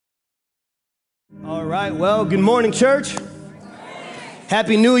All right, well, good morning, church.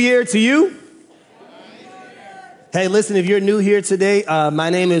 Happy New Year to you. Hey, listen, if you're new here today, my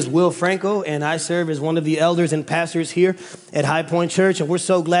name is Will Franco, and I serve as one of the elders and pastors here at High Point Church, and we're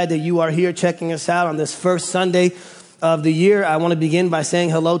so glad that you are here checking us out on this first Sunday of the year. I want to begin by saying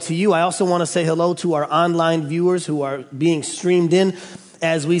hello to you. I also want to say hello to our online viewers who are being streamed in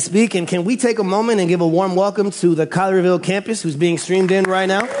as we speak, and can we take a moment and give a warm welcome to the Collierville campus who's being streamed in right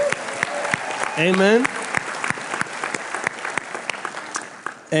now? Amen.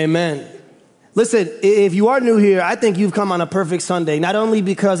 Amen. Listen, if you are new here, I think you've come on a perfect Sunday, not only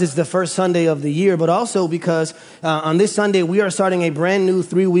because it's the first Sunday of the year, but also because on this Sunday, we are starting a brand new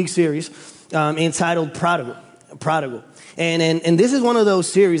 3-week series entitled Prodigal. And this is one of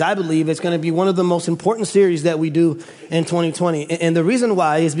those series, I believe, it's going to be one of the most important series that we do in 2020. And the reason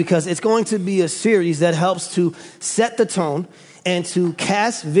why is because it's going to be a series that helps to set the tone and to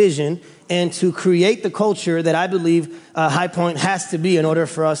cast vision and to create the culture that I believe High Point has to be in order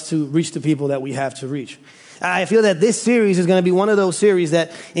for us to reach the people that we have to reach. I feel that this series is going to be one of those series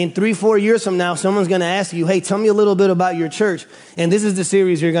that in 3-4 years from now, someone's going to ask you, hey, tell me a little bit about your church. And this is the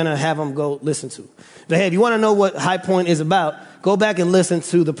series you're going to have them go listen to. But hey, if you want to know what High Point is about, go back and listen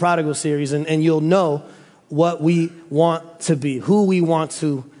to the Prodigal series, and you'll know what we want to be, who we want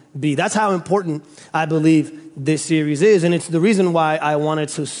to be. That's how important I believe this series is, and it's the reason why I wanted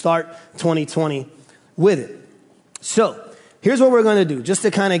to start 2020 with it. So here's what we're going to do, just to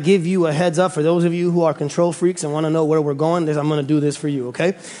kind of give you a heads up for those of you who are control freaks and want to know where we're going. I'm going to do this for you,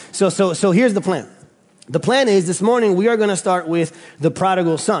 okay? So here's the plan. The plan is this morning we are going to start with the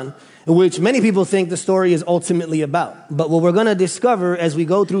prodigal son, which many people think the story is ultimately about. But what we're going to discover as we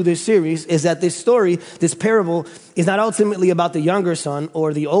go through this series is that this story, this parable, is not ultimately about the younger son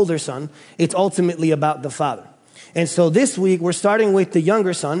or the older son. It's ultimately about the father. And so this week, we're starting with the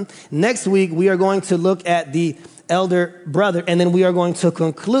younger son. Next week, we are going to look at the elder brother, and then we are going to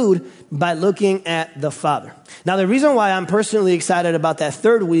conclude by looking at the father. Now, the reason why I'm personally excited about that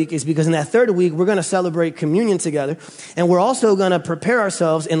third week is because in that third week, we're going to celebrate communion together, and we're also going to prepare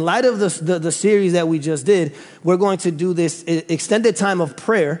ourselves in light of the series that we just did. We're going to do this extended time of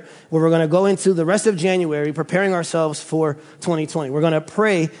prayer where we're going to go into the rest of January preparing ourselves for 2020. We're going to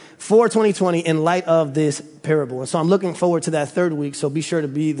pray for 2020 in light of this parable. And so I'm looking forward to that third week, so be sure to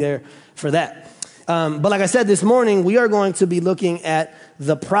be there for that. But like I said, this morning, we are going to be looking at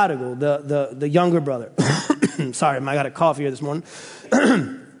the prodigal, the younger brother. Sorry, I got a cough here this morning.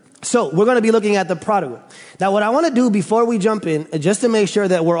 So we're going to be looking at the prodigal. Now, what I want to do before we jump in, just to make sure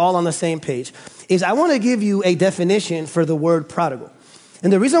that we're all on the same page, is I want to give you a definition for the word prodigal.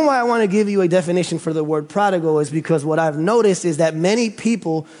 And the reason why I want to give you a definition for the word prodigal is because what I've noticed is that many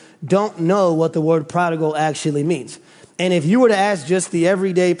people don't know what the word prodigal actually means. And if you were to ask just the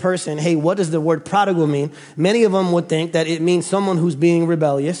everyday person, hey, what does the word prodigal mean? Many of them would think that it means someone who's being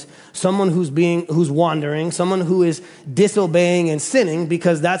rebellious, someone who's wandering, someone who is disobeying and sinning,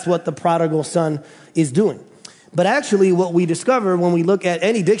 because that's what the prodigal son is doing. But actually, what we discover when we look at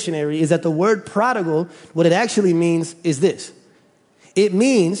any dictionary is that the word prodigal, what it actually means is this. It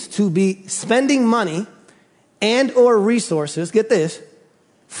means to be spending money and or resources, get this,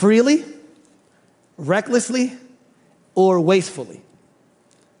 freely, recklessly, or wastefully.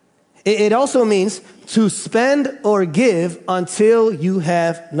 It also means to spend or give until you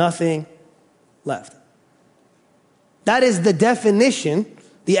have nothing left. That is the definition,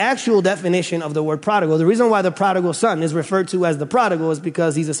 the actual definition of the word prodigal. The reason why the prodigal son is referred to as the prodigal is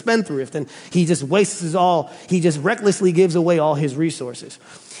because he's a spendthrift and he just he just recklessly gives away all his resources.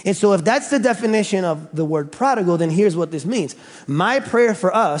 And so if that's the definition of the word prodigal, then here's what this means. My prayer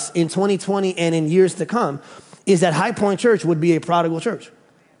for us in 2020 and in years to come is that High Point Church would be a prodigal church.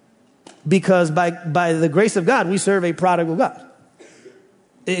 Because by the grace of God, we serve a prodigal God.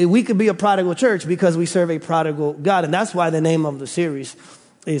 We could be a prodigal church because we serve a prodigal God. And that's why the name of the series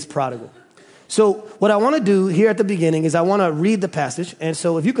is Prodigal. So what I want to do here at the beginning is I want to read the passage. And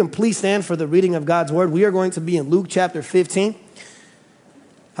so if you can please stand for the reading of God's word, we are going to be in Luke chapter 15.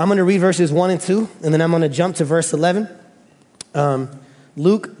 I'm going to read verses 1 and 2, and then I'm going to jump to verse 11.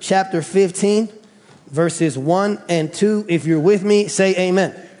 Luke chapter 15. Verses 1 and 2. If you're with me, say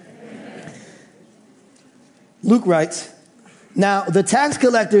amen. Amen. Luke writes, now the tax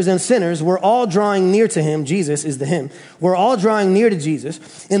collectors and sinners were all drawing near to him. Jesus is the him. We're all drawing near to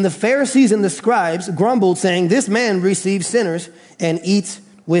Jesus. And the Pharisees and the scribes grumbled, saying, this man receives sinners and eats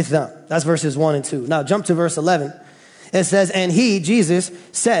with them. That's verses 1 and 2. Now jump to verse 11. It says, and he, Jesus,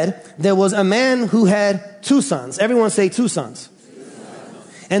 said, there was a man who had 2 sons. Everyone say 2 sons.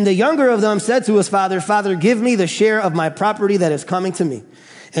 And the younger of them said to his father, Father, give me the share of my property that is coming to me.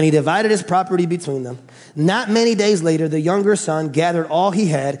 and he divided his property between them. Not many days later, the younger son gathered all he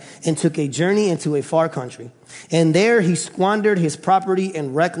had and took a journey into a far country. And there he squandered his property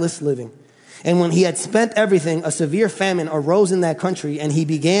in reckless living. And when he had spent everything, a severe famine arose in that country, and he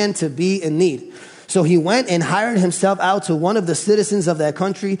began to be in need. So he went and hired himself out to one of the citizens of that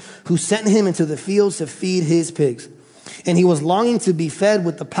country, who sent him into the fields to feed his pigs. And he was longing to be fed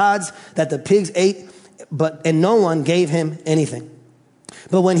with the pods that the pigs ate, and no one gave him anything.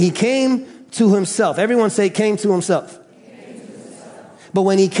 But when he came to himself, everyone say came to himself. But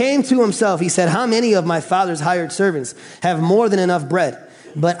when he came to himself, he said, how many of my father's hired servants have more than enough bread,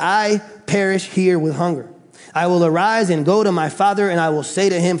 but I perish here with hunger? I will arise and go to my father, and I will say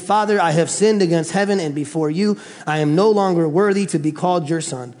to him, Father, I have sinned against heaven and before you. I am no longer worthy to be called your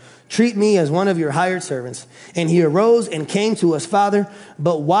son. Treat me as one of your hired servants. And he arose and came to his father.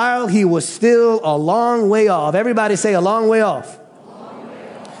 But while he was still a long way off, everybody say a long way off.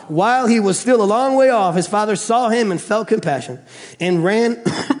 While he was still a long way off, his father saw him and felt compassion and ran,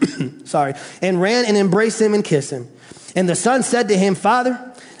 and embraced him and kissed him. And the son said to him, Father,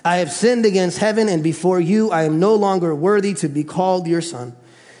 I have sinned against heaven and before you. I am no longer worthy to be called your son.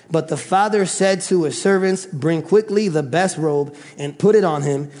 But the father said to his servants, bring quickly the best robe and put it on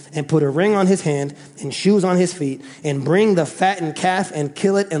him, and put a ring on his hand and shoes on his feet, and bring the fattened calf and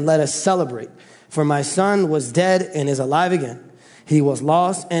kill it, and let us celebrate. For my son was dead and is alive again. He was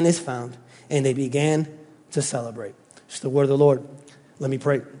lost and is found. And they began to celebrate. It's the word of the Lord. Let me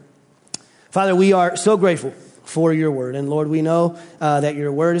pray. Father, we are so grateful for your word. And Lord, we know that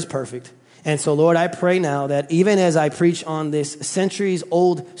your word is perfect. And so, Lord, I pray now that even as I preach on this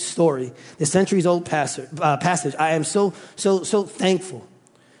centuries-old story, this centuries-old passage, I am so thankful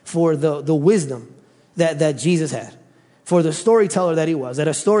for the wisdom that Jesus had, for the storyteller that he was, that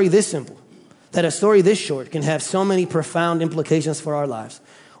a story this simple, that a story this short can have so many profound implications for our lives.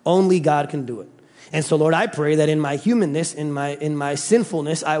 Only God can do it. And so, Lord, I pray that in my humanness, in my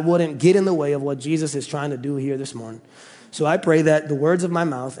sinfulness, I wouldn't get in the way of what Jesus is trying to do here this morning. So I pray that the words of my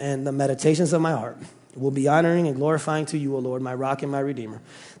mouth and the meditations of my heart will be honoring and glorifying to you, O Lord, my rock and my redeemer.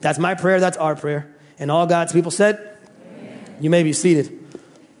 That's my prayer. That's our prayer. And all God's people said, amen. You may be seated.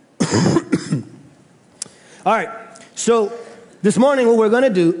 All right. So this morning, what we're going to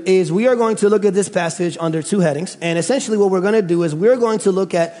do is we are going to look at this passage under two headings. And essentially what we're going to do is we're going to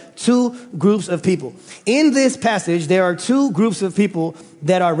look at two groups of people. In this passage, there are two groups of people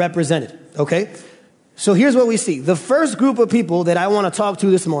that are represented. Okay? So here's what we see. The first group of people that I want to talk to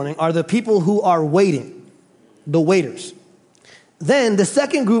this morning are the people who are waiting, the waiters. Then the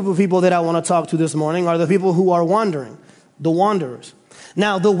second group of people that I want to talk to this morning are the people who are wandering, the wanderers.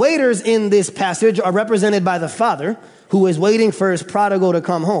 Now, the waiters in this passage are represented by the father, who is waiting for his prodigal to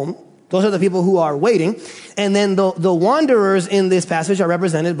come home. Those are the people who are waiting. And then the wanderers in this passage are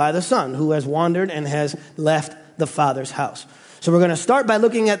represented by the son, who has wandered and has left the father's house. So we're going to start by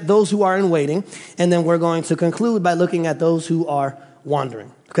looking at those who are in waiting, and then we're going to conclude by looking at those who are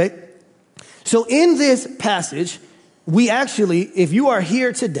wandering, okay? So in this passage, we actually, if you are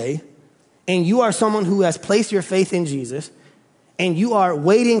here today, and you are someone who has placed your faith in Jesus, and you are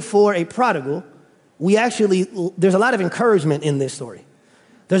waiting for a prodigal, there's a lot of encouragement in this story.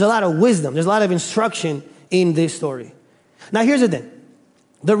 There's a lot of wisdom. There's a lot of instruction in this story. Now, here's the thing.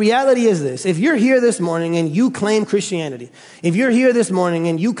 The reality is this. If you're here this morning and you claim Christianity, if you're here this morning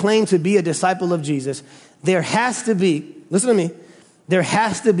and you claim to be a disciple of Jesus, there has to be, listen to me, there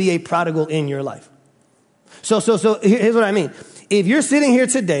has to be a prodigal in your life. So here's what I mean. If you're sitting here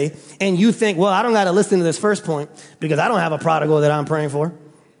today and you think, well, I don't got to listen to this first point because I don't have a prodigal that I'm praying for.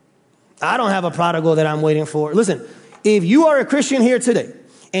 I don't have a prodigal that I'm waiting for. Listen, if you are a Christian here today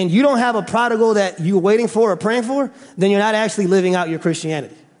and you don't have a prodigal that you're waiting for or praying for, then you're not actually living out your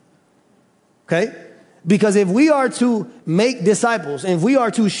Christianity. Okay? Because if we are to make disciples and if we are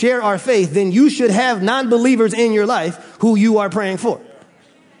to share our faith, then you should have non-believers in your life who you are praying for.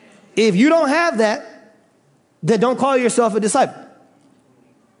 If you don't have that, then don't call yourself a disciple.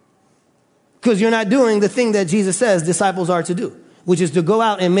 Because you're not doing the thing that Jesus says disciples are to do, which is to go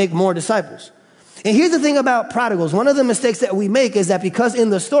out and make more disciples. And here's the thing about prodigals. One of the mistakes that we make is that because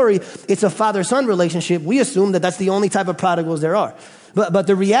in the story, it's a father-son relationship, we assume that that's the only type of prodigals there are. But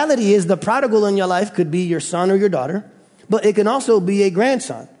the reality is the prodigal in your life could be your son or your daughter, but it can also be a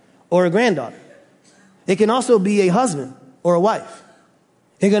grandson or a granddaughter. It can also be a husband or a wife.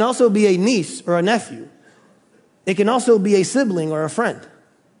 It can also be a niece or a nephew. It can also be a sibling or a friend.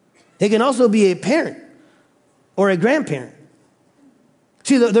 It can also be a parent or a grandparent.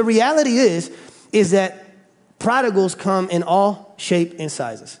 See, the reality is that prodigals come in all shape and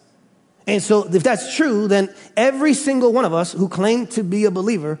sizes. And so if that's true, then every single one of us who claim to be a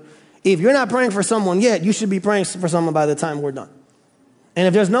believer, if you're not praying for someone yet, you should be praying for someone by the time we're done. And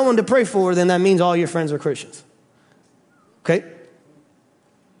if there's no one to pray for, then that means all your friends are Christians. Okay?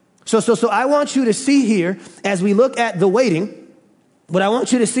 So I want you to see here, as we look at the waiting, what I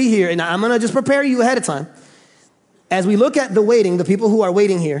want you to see here, and I'm going to just prepare you ahead of time. As we look at the waiting, the people who are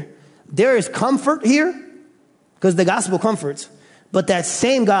waiting here, there is comfort here, because the gospel comforts, but that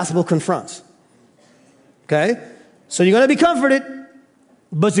same gospel confronts. Okay? So you're going to be comforted,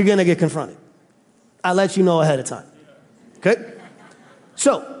 but you're going to get confronted. I'll let you know ahead of time. Okay?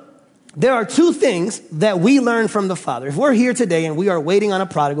 So, there are two things that we learn from the Father. If we're here today and we are waiting on a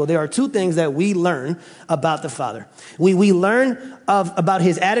prodigal, there are two things that we learn about the Father. We learn about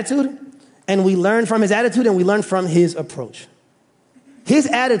his attitude, and we learn from his attitude, and we learn from his approach. His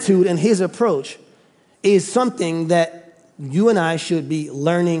attitude and his approach is something that you and I should be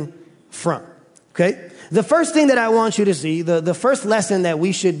learning from, okay? The first thing that I want you to see, the first lesson that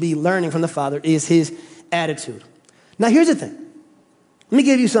we should be learning from the Father is his attitude. Now, here's the thing. Let me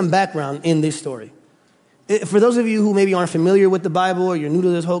give you some background in this story. For those of you who maybe aren't familiar with the Bible or you're new to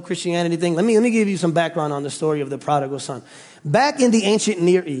this whole Christianity thing, let me give you some background on the story of the prodigal son. Back in the ancient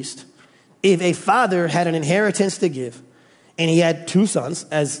Near East, if a father had an inheritance to give, and he had two sons,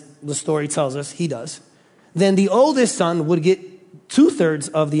 as the story tells us he does, then the oldest son would get 2/3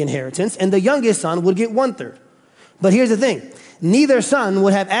 of the inheritance, and the youngest son would get 1/3. But here's the thing. Neither son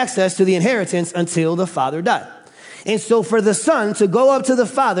would have access to the inheritance until the father died. And so for the son to go up to the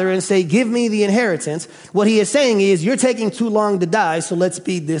father and say, give me the inheritance, what he is saying is, you're taking too long to die, so let's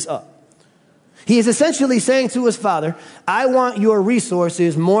speed this up. He is essentially saying to his father, I want your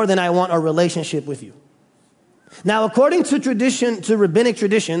resources more than I want a relationship with you. Now, according to tradition, to rabbinic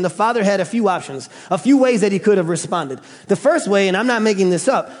tradition, the father had a few options, a few ways that he could have responded. The first way, and I'm not making this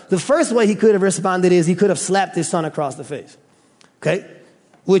up, the first way he could have responded is he could have slapped his son across the face. Okay?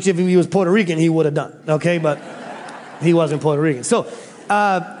 Which if he was Puerto Rican, he would have done. Okay? But he wasn't Puerto Rican. So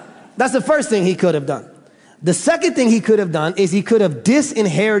that's the first thing he could have done. The second thing he could have done is he could have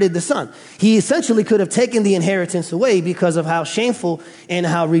disinherited the son. He essentially could have taken the inheritance away because of how shameful and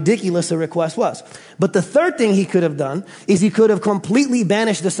how ridiculous the request was. But the third thing he could have done is he could have completely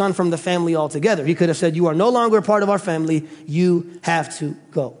banished the son from the family altogether. He could have said, you are no longer a part of our family. You have to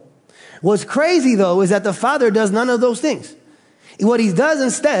go. What's crazy, though, is that the father does none of those things. What he does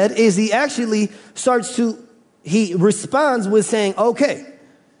instead is he responds with saying, okay.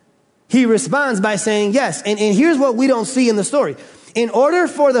 He responds by saying yes. And here's what we don't see in the story. In order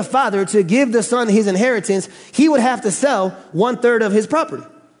for the father to give the son his inheritance, he would have to sell 1/3 of his property,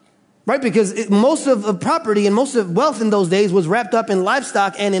 right? Because most of property and most of wealth in those days was wrapped up in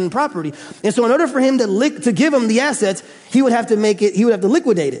livestock and in property. And so in order for him to give him the assets, he would have to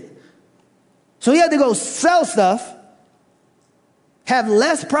liquidate it. So he had to go sell stuff, have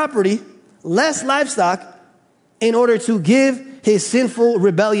less property, less livestock, in order to give his sinful,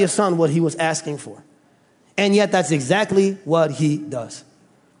 rebellious son what he was asking for. And yet that's exactly what he does.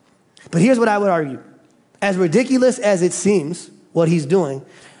 But here's what I would argue. As ridiculous as it seems, what he's doing,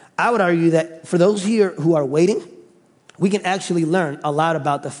 I would argue that for those here who are waiting, we can actually learn a lot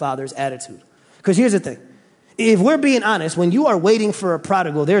about the father's attitude. Because here's the thing. If we're being honest, when you are waiting for a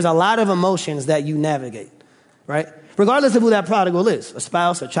prodigal, there's a lot of emotions that you navigate, right? Regardless of who that prodigal is, a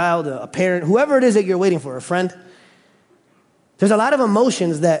spouse, a child, a parent, whoever it is that you're waiting for, a friend. There's a lot of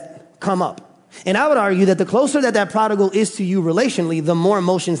emotions that come up. And I would argue that the closer that prodigal is to you relationally, the more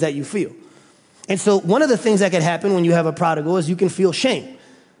emotions that you feel. And so one of the things that can happen when you have a prodigal is you can feel shame.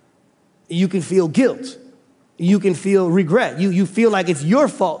 You can feel guilt. You can feel regret. You feel like it's your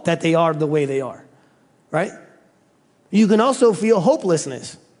fault that they are the way they are, right? You can also feel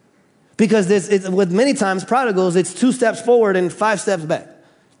hopelessness because with many times prodigals, it's 2 steps forward and 5 steps back.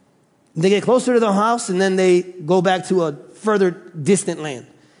 They get closer to the house and then they go back to a further distant land.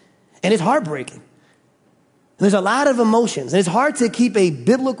 And it's heartbreaking. There's a lot of emotions. And it's hard to keep a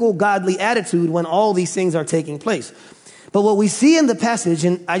biblical, godly attitude when all these things are taking place. But what we see in the passage,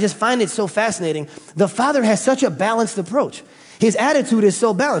 and I just find it so fascinating, the father has such a balanced approach. His attitude is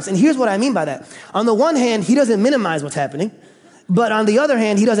so balanced. And here's what I mean by that. On the one hand, he doesn't minimize what's happening. But on the other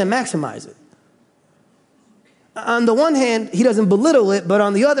hand, he doesn't maximize it. On the one hand, he doesn't belittle it. But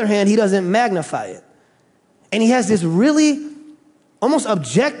on the other hand, he doesn't magnify it. And he has this really almost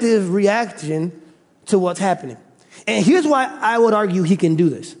objective reaction to what's happening. And here's why I would argue he can do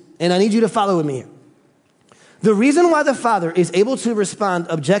this. And I need you to follow with me here. The reason why the father is able to respond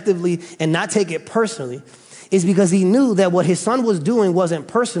objectively and not take it personally is because he knew that what his son was doing wasn't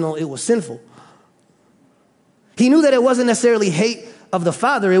personal, it was sinful. He knew that it wasn't necessarily hate of the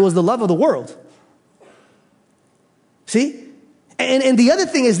Father, it was the love of the world. See? And the other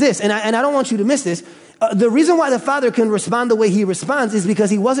thing is this, and I don't want you to miss this. The reason why the Father can respond the way he responds is because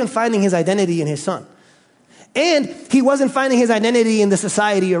he wasn't finding his identity in his Son. And he wasn't finding his identity in the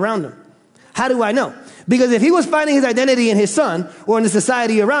society around him. How do I know? Because if he was finding his identity in his Son or in the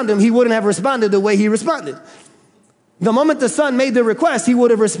society around him, he wouldn't have responded the way he responded. The moment the Son made the request, he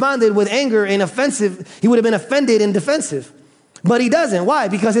would have responded with anger and offensive. He would have been offended and defensive. But he doesn't. Why?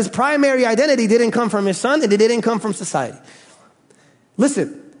 Because his primary identity didn't come from his Son and it didn't come from society.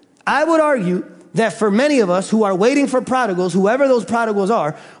 Listen, I would argue that for many of us who are waiting for prodigals, whoever those prodigals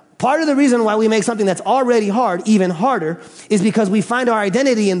are, part of the reason why we make something that's already hard even harder is because we find our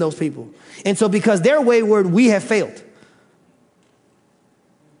identity in those people. And so because they're wayward, we have failed.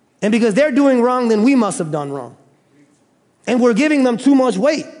 And because they're doing wrong, then we must have done wrong. And we're giving them too much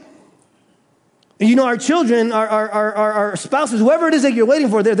weight. And you know, our children, our spouses, whoever it is that you're waiting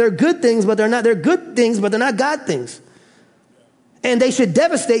for, they're good things, but they're good things, but they're not God things. And they should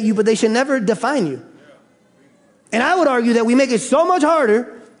devastate you, but they should never define you. And I would argue that we make it so much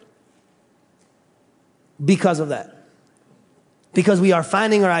harder because of that. Because we are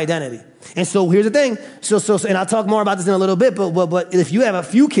finding our identity. And so here's the thing. And I'll talk more about this in a little bit, but if you have a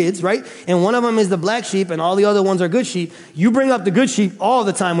few kids, right, and one of them is the black sheep and all the other ones are good sheep, you bring up the good sheep all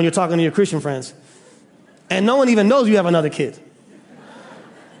the time when you're talking to your Christian friends. And no one even knows you have another kid.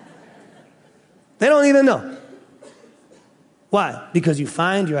 They don't even know. Why? Because you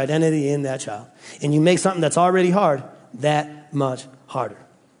find your identity in that child. And you make something that's already hard that much harder.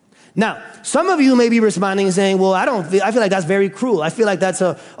 Now, some of you may be responding and saying, well, I feel like that's very cruel. I feel like that's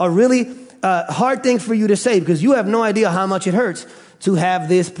a really hard thing for you to say because you have no idea how much it hurts to have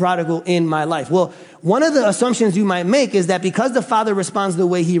this prodigal in my life. Well, one of the assumptions you might make is that because the Father responds the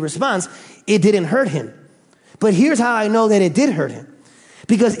way he responds, it didn't hurt him. But here's how I know that it did hurt him.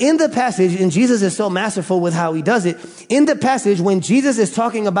 Because in the passage, and Jesus is so masterful with how he does it, in the passage, when Jesus is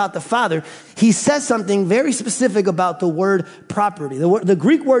talking about the Father, he says something very specific about the word property. The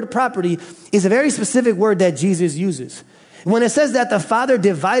Greek word property is a very specific word that Jesus uses. When it says that the Father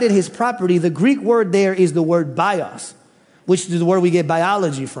divided his property, the Greek word there is the word bios, which is the word we get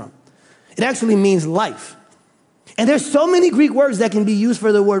biology from. It actually means life. And there's so many Greek words that can be used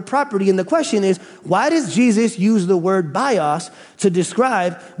for the word property. And the question is, why does Jesus use the word bios to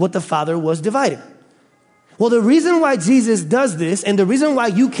describe what the Father was dividing? Well, the reason why Jesus does this, and the reason why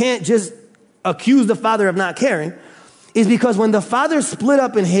you can't just accuse the Father of not caring, is because when the Father split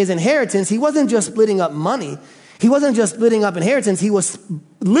up in his inheritance, he wasn't just splitting up money. He wasn't just splitting up inheritance. He was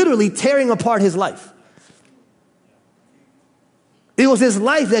literally tearing apart his life. It was his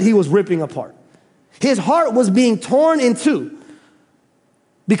life that he was ripping apart. His heart was being torn in two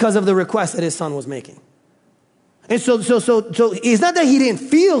because of the request that his Son was making. And so it's not that he didn't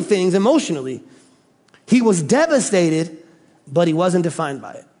feel things emotionally. He was devastated, but he wasn't defined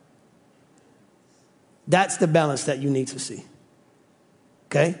by it. That's the balance that you need to see.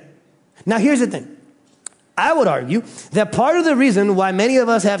 Okay? Now, here's the thing. I would argue that part of the reason why many of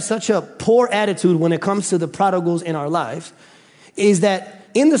us have such a poor attitude when it comes to the prodigals in our lives is that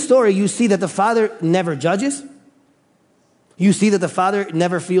in the story, you see that the Father never judges. You see that the Father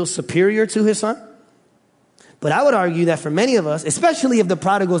never feels superior to his Son. But I would argue that for many of us, especially if the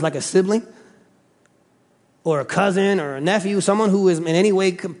prodigal is like a sibling or a cousin or a nephew, someone who is in any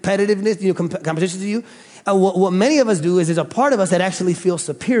way competitiveness, competition to you, what many of us do is there's a part of us that actually feels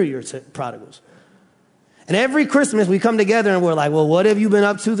superior to prodigals. And every Christmas we come together and we're like, well, what have you been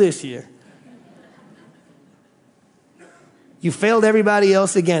up to this year? You failed everybody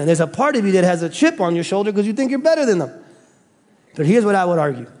else again. And there's a part of you that has a chip on your shoulder because you think you're better than them. But here's what I would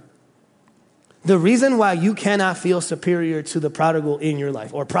argue. The reason why you cannot feel superior to the prodigal in your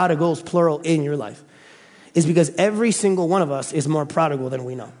life, or prodigals, plural, in your life, is because every single one of us is more prodigal than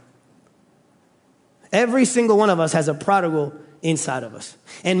we know. Every single one of us has a prodigal inside of us.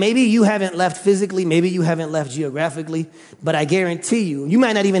 And maybe you haven't left physically, maybe you haven't left geographically, but I guarantee you, you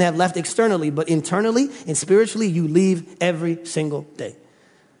might not even have left externally, but internally and spiritually, you leave every single day.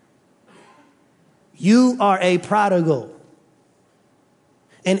 You are a prodigal.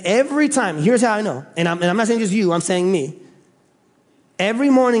 And every time, here's how I know, and I'm not saying just you, I'm saying me. Every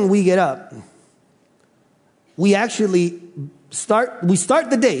morning we get up, we actually start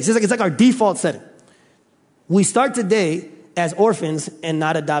the day. It's like our default setting. We start the day as orphans and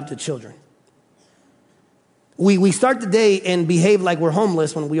not adopted children. We start the day and behave like we're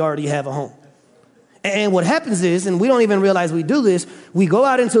homeless when we already have a home. And what happens is, and we don't even realize we do this, we go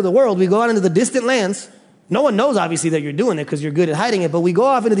out into the world, we go out into the distant lands. No one knows, obviously, that you're doing it because you're good at hiding it, but we go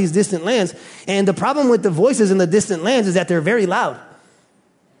off into these distant lands, and the problem with the voices in the distant lands is that they're very loud.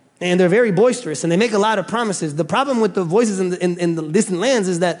 And they're very boisterous, and they make a lot of promises. The problem with the voices in the distant lands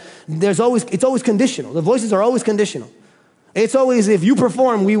is that it's always conditional. The voices are always conditional. It's always, if you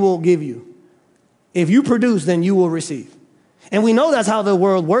perform, we will give you. If you produce, then you will receive. And we know that's how the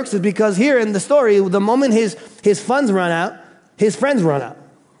world works, is because here in the story, the moment his funds run out, his friends run out.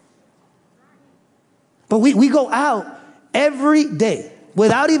 But we go out every day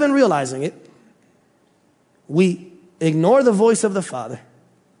without even realizing it. We ignore the voice of the Father,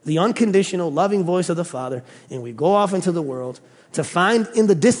 the unconditional, loving voice of the Father, and we go off into the world to find in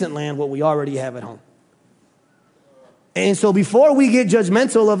the distant land what we already have at home. And so before we get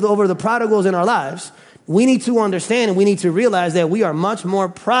judgmental over the prodigals in our lives, we need to understand and we need to realize that we are much more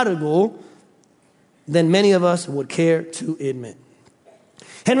prodigal than many of us would care to admit.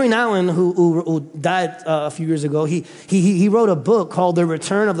 Henry Nouwen, who died a few years ago, he wrote a book called The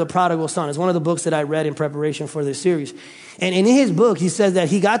Return of the Prodigal Son. It's one of the books that I read in preparation for this series. And in his book, he says that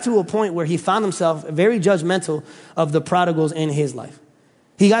he got to a point where he found himself very judgmental of the prodigals in his life.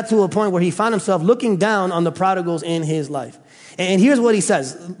 He got to a point where he found himself looking down on the prodigals in his life. And here's what he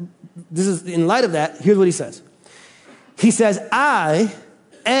says. This is in light of that, here's what he says. He says, I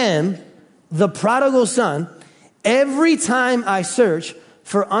am the prodigal son every time I search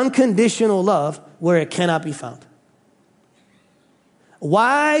for unconditional love where it cannot be found.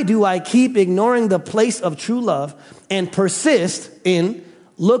 Why do I keep ignoring the place of true love and persist in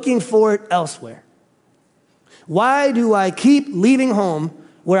looking for it elsewhere? Why do I keep leaving home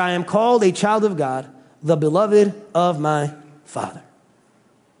where I am called a child of God, the beloved of my Father?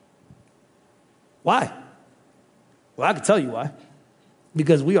 Why? Well, I can tell you why.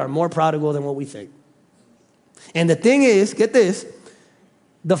 Because we are more prodigal than what we think. And the thing is, get this,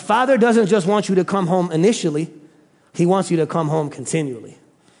 the Father doesn't just want you to come home initially, he wants you to come home continually.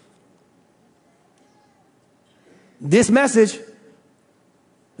 This message,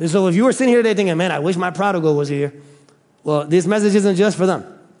 so if you were sitting here today thinking, man, I wish my prodigal was here, well, this message isn't just for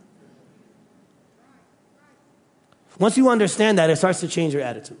them. Once you understand that, it starts to change your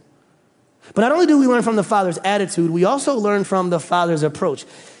attitude. But not only do we learn from the Father's attitude, we also learn from the Father's approach.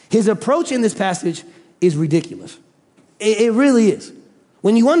 His approach in this passage is ridiculous. It really is.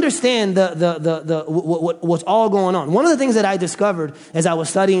 When you understand what's all going on. One of the things that I discovered as I was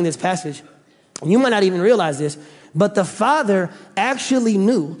studying this passage, and you might not even realize this, but the Father actually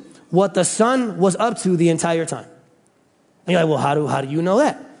knew what the Son was up to the entire time. And you're like, well, how do you know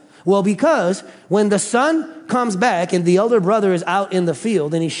that? Well, because when the son comes back and the elder brother is out in the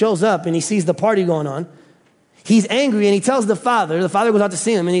field and he shows up and he sees the party going on, he's angry and he tells the father goes out to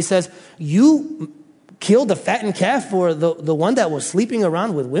see him and he says, you killed the fattened calf for the one that was sleeping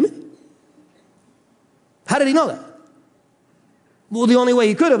around with women? How did he know that? Well, the only way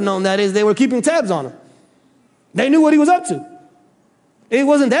he could have known that is they were keeping tabs on him. They knew what he was up to. It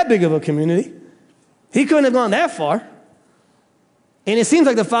wasn't that big of a community. He couldn't have gone that far. And it seems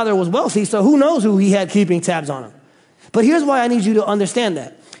like the father was wealthy, so who knows who he had keeping tabs on him. But here's why I need you to understand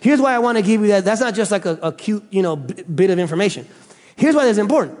that. Here's why I want to give you that. That's not just like a cute, bit of information. Here's why that's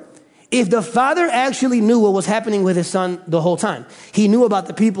important. If the father actually knew what was happening with his son the whole time, he knew about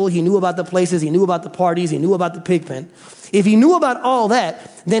the people, he knew about the places, he knew about the parties, he knew about the pig pen. If he knew about all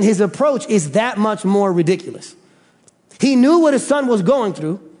that, then his approach is that much more ridiculous. He knew what his son was going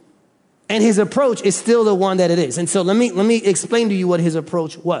through, and his approach is still the one that it is. And so let me explain to you what his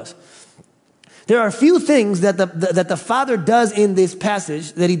approach was. There are a few things that the father does in this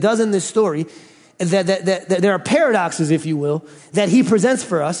passage, that he does in this story, that there are paradoxes, if you will, that he presents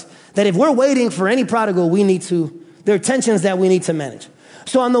for us, that if we're waiting for any prodigal, there are tensions that we need to manage.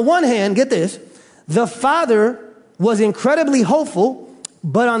 So on the one hand, get this, the father was incredibly hopeful,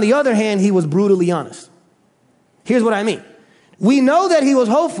 but on the other hand, he was brutally honest. Here's what I mean. We know that he was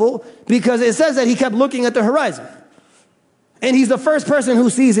hopeful because it says that he kept looking at the horizon. And he's the first person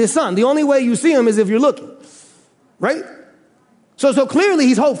who sees his son. The only way you see him is if you're looking, right? So clearly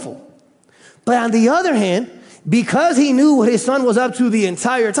he's hopeful. But on the other hand, because he knew what his son was up to the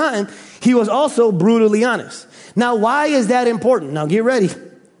entire time, he was also brutally honest. Now, why is that important? Now, get ready.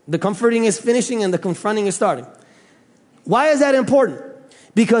 The comforting is finishing and the confronting is starting. Why is that important?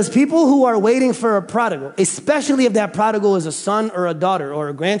 Because people who are waiting for a prodigal, especially if that prodigal is a son or a daughter or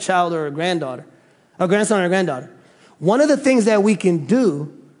a grandchild or a granddaughter, a grandson or a granddaughter, one of the things that we can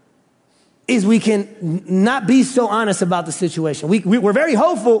do is we can not be so honest about the situation. We're very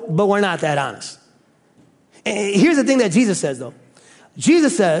hopeful, but we're not that honest. And here's the thing that Jesus says, though.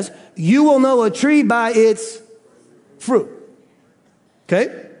 Jesus says, you will know a tree by its fruit.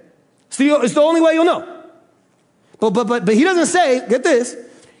 Okay? It's the only way you'll know. But he doesn't say, get this,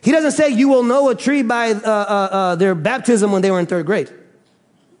 he doesn't say you will know a tree by their baptism when they were in third grade.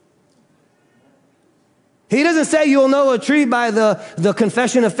 He doesn't say you'll know a tree by the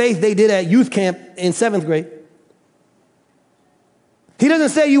confession of faith they did at youth camp in 7th grade. He doesn't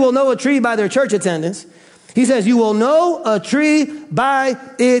say you will know a tree by their church attendance. He says you will know a tree by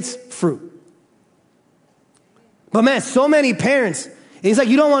its fruit. But man, so many parents, it's like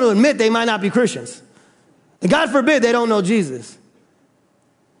you don't want to admit they might not be Christians. And God forbid they don't know Jesus.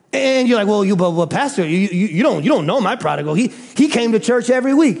 And you're like, well, Pastor, you don't know my prodigal. He came to church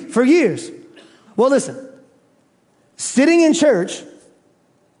every week for years. Well, listen, sitting in church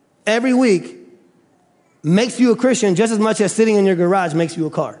every week makes you a Christian just as much as sitting in your garage makes you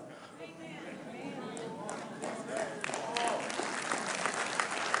a car.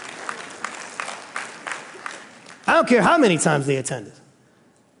 I don't care how many times they attended.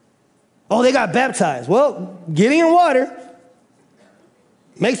 Oh, they got baptized. Well, getting in water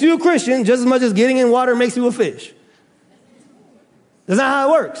makes you a Christian just as much as getting in water makes you a fish. That's not how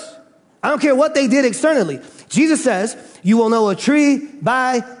it works. I don't care what they did externally. Jesus says, you will know a tree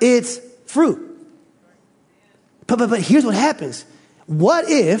by its fruit. But here's what happens. What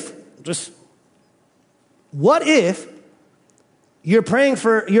if you're praying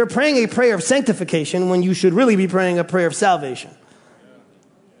a prayer of sanctification when you should really be praying a prayer of salvation?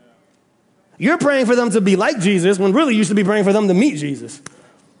 You're praying for them to be like Jesus when really you should be praying for them to meet Jesus.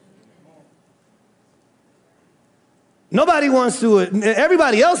 Nobody wants to,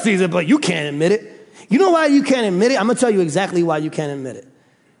 everybody else sees it, but you can't admit it. You know why you can't admit it? I'm going to tell you exactly why you can't admit it.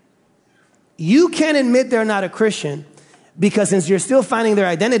 You can't admit they're not a Christian because since you're still finding their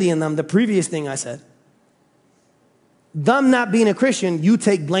identity in them, the previous thing I said, them not being a Christian, you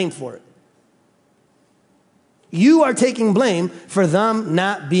take blame for it. You are taking blame for them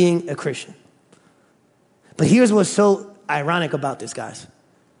not being a Christian. But here's what's so ironic about this, guys.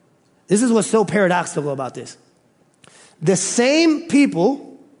 This is what's so paradoxical about this. The same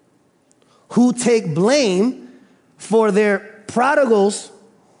people who take blame for their prodigals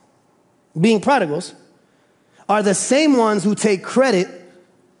being prodigals are the same ones who take credit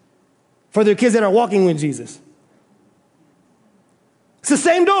for their kids that are walking with Jesus. It's the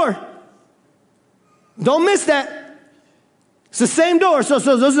same door. Don't miss that. It's the same door. So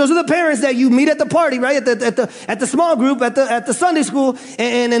those are the parents that you meet at the party, right? At the small group, at the Sunday school,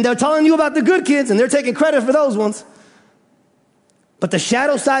 and they're telling you about the good kids, and they're taking credit for those ones. But the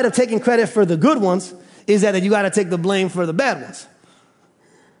shadow side of taking credit for the good ones is that you got to take the blame for the bad ones.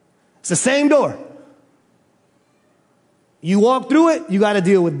 It's the same door. You walk through it, you got to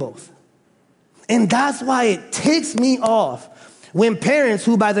deal with both. And that's why it ticks me off when parents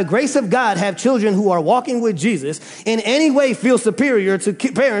who, by the grace of God, have children who are walking with Jesus in any way feel superior to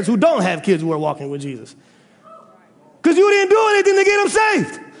parents who don't have kids who are walking with Jesus. Because you didn't do anything to get them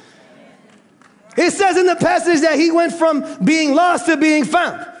saved. It says in the passage that he went from being lost to being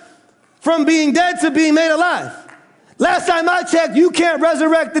found, from being dead to being made alive. Last time I checked, you can't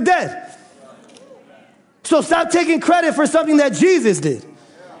resurrect the dead. So stop taking credit for something that Jesus did.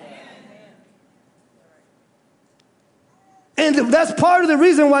 And that's part of the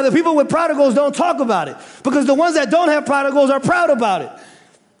reason why the people with prodigals don't talk about it. Because the ones that don't have prodigals are proud about it.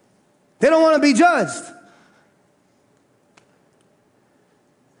 They don't want to be judged.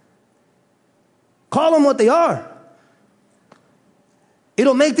 Call them what they are.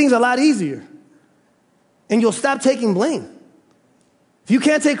 It'll make things a lot easier. And you'll stop taking blame. If you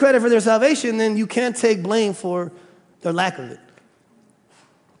can't take credit for their salvation, then you can't take blame for their lack of it.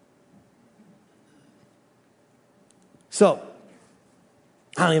 So,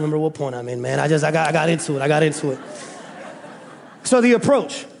 I don't even remember what point I'm in, man. I got into it. So the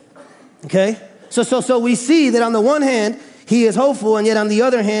approach, okay? So we see that on the one hand, he is hopeful, and yet on the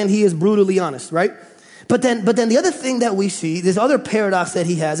other hand, he is brutally honest, right? But then the other thing that we see, this other paradox that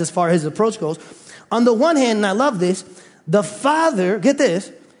he has as far as his approach goes, on the one hand, and I love this, the Father, get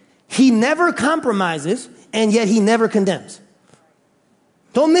this, he never compromises, and yet he never condemns.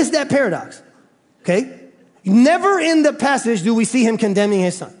 Don't miss that paradox, okay? Never in the passage do we see him condemning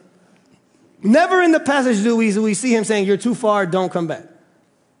his son. Never in the passage do we see him saying, you're too far, don't come back.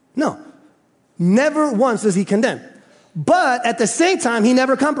 No. Never once does he condemn. But at the same time, he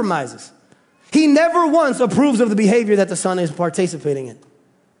never compromises. He never once approves of the behavior that the son is participating in.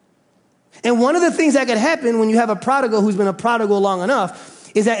 And one of the things that could happen when you have a prodigal who's been a prodigal long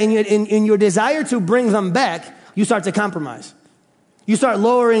enough is that in your desire to bring them back, you start to compromise. You start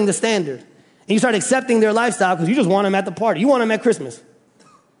lowering the standard. And you start accepting their lifestyle because you just want them at the party. You want them at Christmas.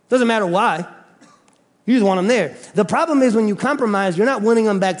 Doesn't matter why. You just want them there. The problem is when you compromise, you're not winning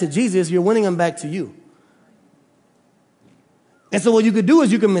them back to Jesus, you're winning them back to you. And so what you could do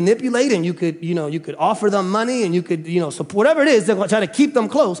is you could manipulate and you could offer them money and you could, support whatever it is to try to keep them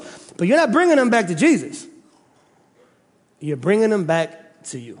close. But you're not bringing them back to Jesus. you're bringing them back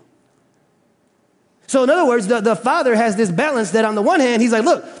to you. So in other words, the father has this balance that on the one hand, he's like,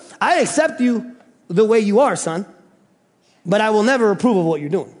 look, I accept you the way you are, son, but I will never approve of what you're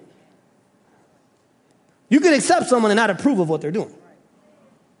doing. You can accept someone and not approve of what they're doing.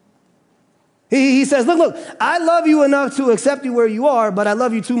 He says, look, I love you enough to accept you where you are, but I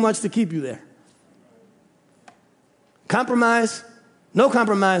love you too much to keep you there. Compromise, no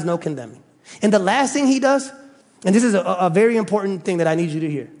condemning. And the last thing he does, and this is a very important thing that I need you to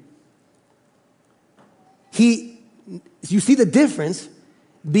hear. You see the difference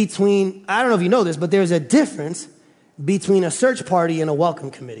between, I don't know if you know this, but there's a difference between a search party and a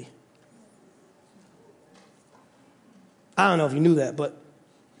welcome committee. I don't know if you knew that, but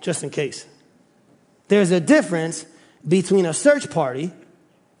just in case. There's a difference between a search party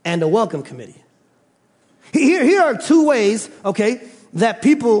and a welcome committee. Here are two ways, okay, that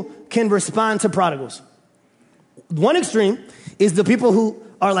people can respond to prodigals. One extreme is the people who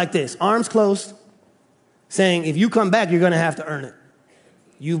are like this, arms closed, saying, if you come back, you're going to have to earn it.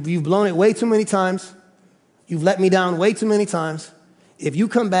 You've blown it way too many times. You've let me down way too many times. If you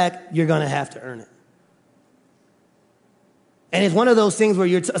come back, you're going to have to earn it. And it's one of those things where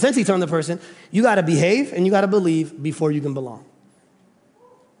you're essentially telling the person, you got to behave and you got to believe before you can belong.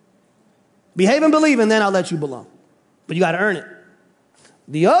 Behave and believe, and then I'll let you belong. But you got to earn it.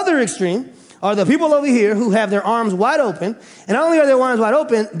 The other extreme are the people over here who have their arms wide open, and not only are their arms wide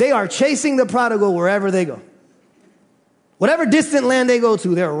open, they are chasing the prodigal wherever they go. Whatever distant land they go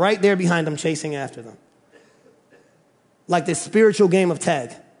to, they're right there behind them, chasing after them. Like this spiritual game of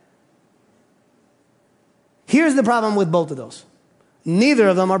tag. Here's the problem with both of those. Neither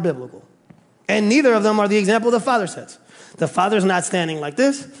of them are biblical. And neither of them are the example the Father sets. The Father's not standing like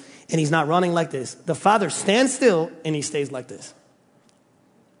this, and he's not running like this. The Father stands still, and he stays like this.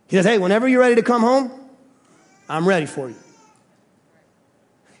 He says, hey, whenever you're ready to come home, I'm ready for you.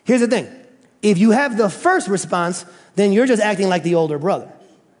 Here's the thing. If you have the first response, then you're just acting like the older brother.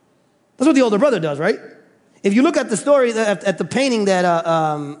 That's what the older brother does, right? If you look at the story, at the painting that,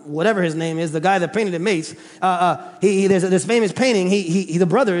 whatever his name is, the guy that painted it makes, there's this famous painting, the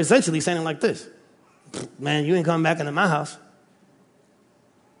brother is essentially saying like this. Man, you ain't coming back into my house.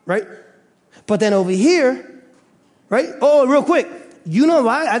 Right? But then over here, right? Oh, real quick. You know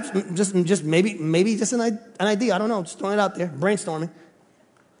why? Just maybe just an idea. I don't know. Just throwing it out there. Brainstorming.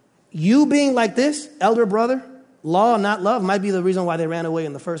 You being like this, elder brother, law, not love, might be the reason why they ran away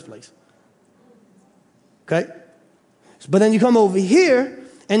in the first place. Okay? But then you come over here,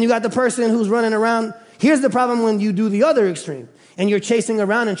 and you got the person who's running around. Here's the problem when you do the other extreme, and you're chasing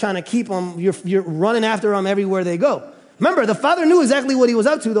around and trying to keep them. You're running after them everywhere they go. Remember, the father knew exactly what he was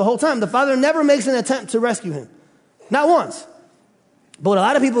up to the whole time. The father never makes an attempt to rescue him. Not once. But a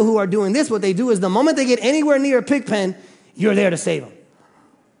lot of people who are doing this, what they do is the moment they get anywhere near a pig pen, you're there to save them.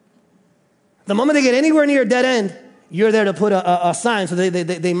 The moment they get anywhere near a dead end, you're there to put a sign so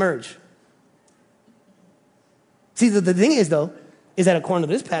they merge. See, the thing is, though, is that according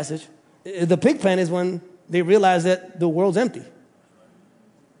to this passage, the pig pen is when they realize that the world's empty.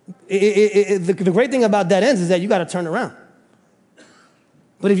 The great thing about dead ends is that you got to turn around.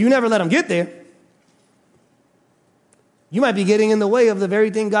 But if you never let them get there, you might be getting in the way of the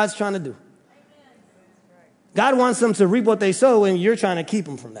very thing God's trying to do. God wants them to reap what they sow, and you're trying to keep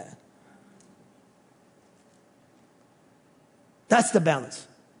them from that. That's the balance.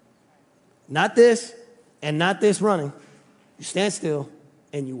 Not this and not this running. You stand still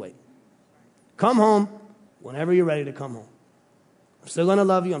and you wait. Come home whenever you're ready to come home. I'm still going to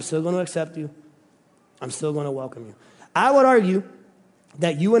love you. I'm still going to accept you. I'm still going to welcome you. I would argue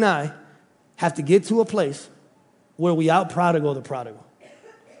that you and I have to get to a place where we out-prodigal the prodigal.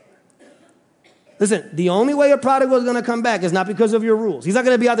 Listen, the only way a prodigal is going to come back is not because of your rules. He's not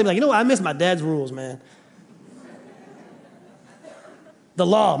going to be out there like, you know what, I miss my dad's rules, man. The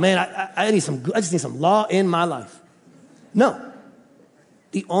law, man, I just need some law in my life. No.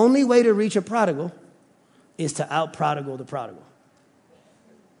 The only way to reach a prodigal is to out-prodigal the prodigal.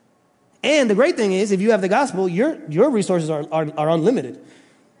 And the great thing is, if you have the gospel, your resources are unlimited.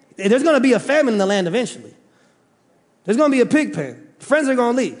 There's going to be a famine in the land eventually. There's going to be a pig pen. Friends are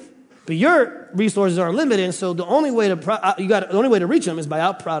going to leave. But your resources are limited, and so the only way to reach them is by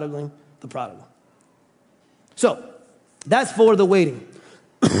out-prodigaling the prodigal. So, that's for the waiting.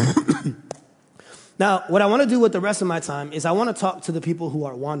 Now, what I want to do with the rest of my time is I want to talk to the people who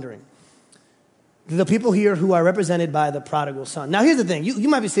are wandering. The people here who are represented by the prodigal son. Now, here's the thing. You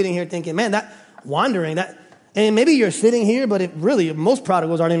might be sitting here thinking, man, that wandering, and maybe you're sitting here, but most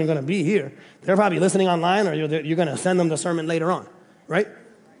prodigals aren't even going to be here. They're probably listening online, or you're going to send them the sermon later on, right?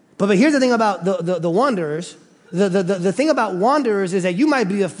 But here's the thing about the wanderers. The thing about wanderers is that you might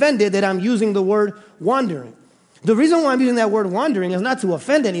be offended that I'm using the word wandering. The reason why I'm using that word wandering is not to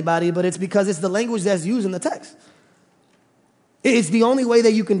offend anybody, but it's because it's the language that's used in the text. It's the only way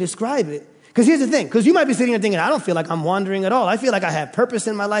that you can describe it. Because here's the thing, because you might be sitting here thinking, I don't feel like I'm wandering at all. I feel like I have purpose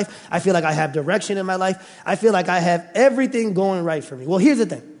in my life. I feel like I have direction in my life. I feel like I have everything going right for me. Well, here's the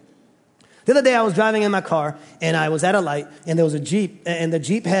thing. The other day I was driving in my car and I was at a light and there was a Jeep and the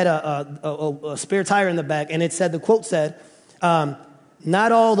Jeep had a spare tire in the back and it said, the quote said,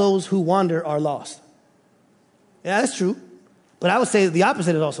 not all those who wander are lost. Yeah, that's true. But I would say the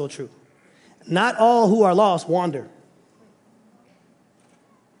opposite is also true. Not all who are lost wander.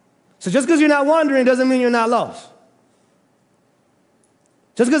 So just because you're not wandering doesn't mean you're not lost.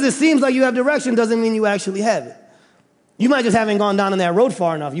 Just because it seems like you have direction doesn't mean you actually have it. You might just haven't gone down on that road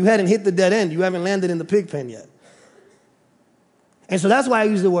far enough. You hadn't hit the dead end. You haven't landed in the pig pen yet. And so that's why I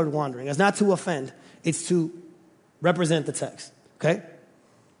use the word wandering. It's not to offend. It's to represent the text. Okay?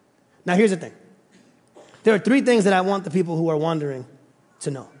 Now here's the thing. There are three things that I want the people who are wandering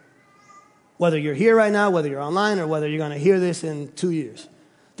to know. Whether you're here right now, whether you're online, or whether you're going to hear this in 2 years.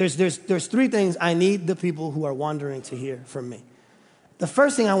 There's three things I need the people who are wandering to hear from me. The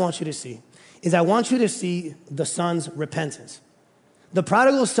first thing I want you to see is I want you to see the son's repentance. The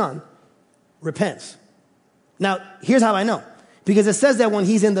prodigal son repents. Now, here's how I know. Because it says that when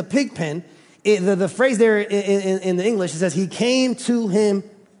he's in the pig pen, the phrase there in the English, it says he came to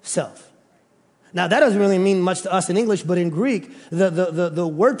himself. Now, that doesn't really mean much to us in English, but in Greek,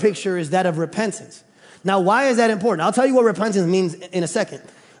 the word picture is that of repentance. Now, why is that important? I'll tell you what repentance means in a second.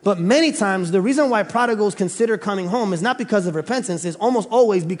 But many times, the reason why prodigals consider coming home is not because of repentance, it's almost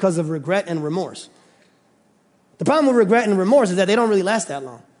always because of regret and remorse. The problem with regret and remorse is that they don't really last that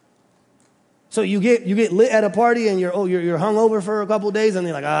long. So you get lit at a party and you're hungover for a couple of days and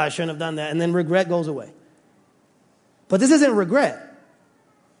you're like, I shouldn't have done that. And then regret goes away. But this isn't regret.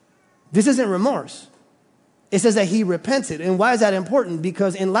 This isn't remorse. It says that he repented. And why is that important?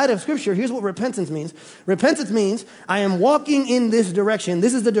 Because in light of Scripture, here's what repentance means. Repentance means I am walking in this direction.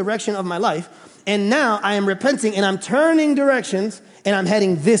 This is the direction of my life. And now I am repenting and I'm turning directions and I'm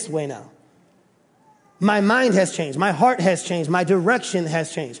heading this way now. My mind has changed. My heart has changed. My direction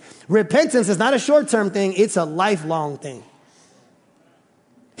has changed. Repentance is not a short-term thing. It's a lifelong thing.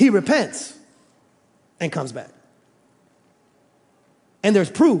 He repents and comes back. And there's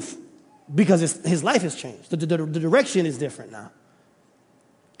proof. Because his life has changed. The direction is different now.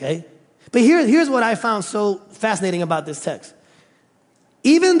 Okay? But here's what I found so fascinating about this text.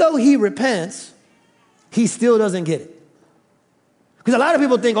 Even though he repents, he still doesn't get it. Because a lot of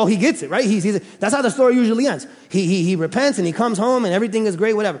people think, oh, he gets it, right? That's how the story usually ends. He repents and he comes home and everything is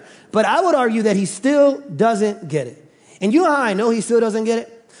great, whatever. But I would argue that he still doesn't get it. And you know how I know he still doesn't get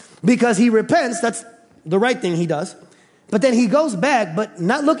it? Because he repents, that's the right thing he does. But then he goes back, but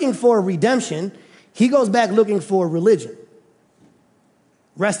not looking for redemption. He goes back looking for religion,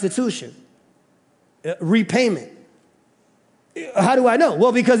 restitution, repayment. How do I know?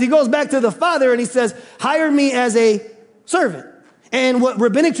 Well, because he goes back to the father and he says, hire me as a servant. And what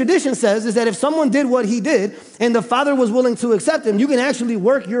rabbinic tradition says is that if someone did what he did and the father was willing to accept him, you can actually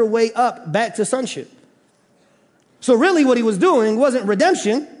work your way up back to sonship. So really what he was doing wasn't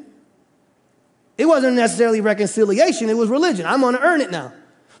redemption. It wasn't necessarily reconciliation. It was religion. I'm going to earn it now.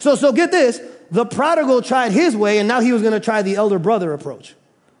 So get this. The prodigal tried his way, and now he was going to try the elder brother approach.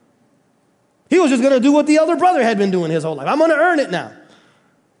 He was just going to do what the elder brother had been doing his whole life. I'm going to earn it now.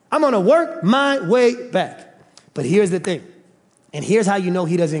 I'm going to work my way back. But here's the thing. And here's how you know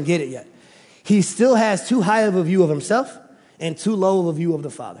he doesn't get it yet. He still has too high of a view of himself and too low of a view of the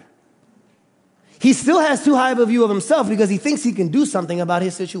Father. He still has too high of a view of himself because he thinks he can do something about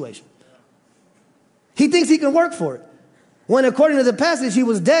his situation. He thinks he can work for it. When according to the passage, he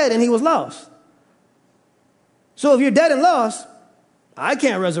was dead and he was lost. So if you're dead and lost, I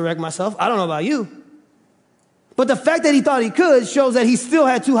can't resurrect myself. I don't know about you. But the fact that he thought he could shows that he still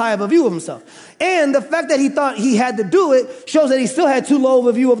had too high of a view of himself. And the fact that he thought he had to do it shows that he still had too low of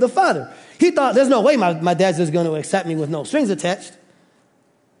a view of the Father. He thought, there's no way my dad's just going to accept me with no strings attached.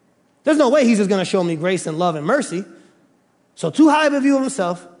 There's no way he's just going to show me grace and love and mercy. So too high of a view of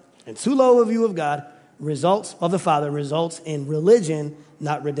himself and too low of a view of God results of the Father results in religion,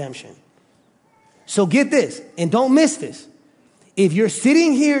 not redemption. So get this, and don't miss this. If you're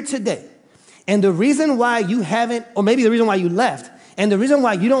sitting here today, and the reason why you haven't, or maybe the reason why you left, and the reason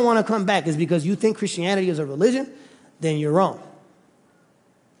why you don't want to come back is because you think Christianity is a religion, then you're wrong.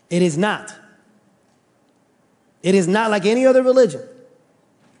 It is not. It is not like any other religion.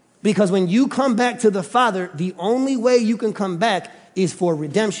 Because when you come back to the Father, the only way you can come back is for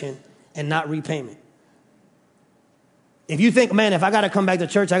redemption and not repayment. If you think, man, if I got to come back to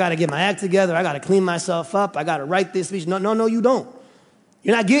church, I got to get my act together, I got to clean myself up, I got to write this speech. No, you don't.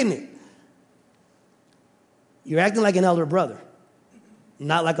 You're not getting it. You're acting like an elder brother,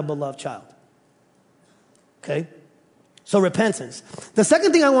 not like a beloved child. Okay? So repentance. The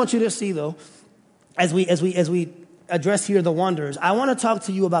second thing I want you to see, though, as we address here the wanderers, I want to talk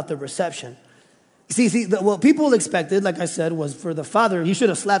to you about the reception. What people expected, like I said, was for the father, he should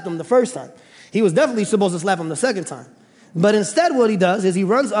have slapped him the first time. He was definitely supposed to slap him the second time. But instead what he does is he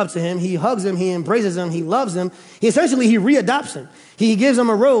runs up to him, he hugs him, he embraces him, he loves him. He readopts him. He gives him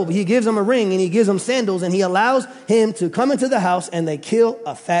a robe, he gives him a ring, and he gives him sandals, and he allows him to come into the house, and they kill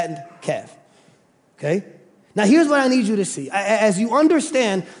a fattened calf. Okay? Now here's what I need you to see. As you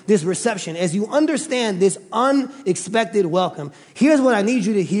understand this reception, as you understand this unexpected welcome, here's what I need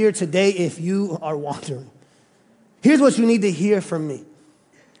you to hear today if you are wandering. Here's what you need to hear from me.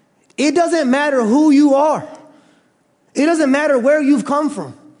 It doesn't matter who you are. It doesn't matter where you've come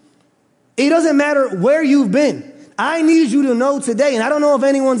from. It doesn't matter where you've been. I need you to know today, and I don't know if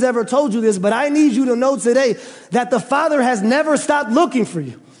anyone's ever told you this, but I need you to know today that the Father has never stopped looking for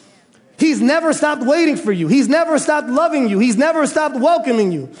you. He's never stopped waiting for you. He's never stopped loving you. He's never stopped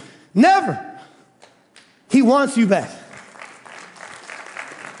welcoming you. Never. He wants you back.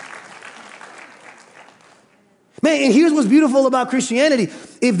 Man, and here's what's beautiful about Christianity.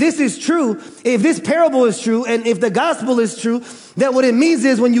 If this is true, if this parable is true, and if the gospel is true, that what it means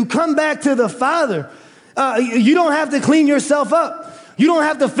is when you come back to the Father, you don't have to clean yourself up. You don't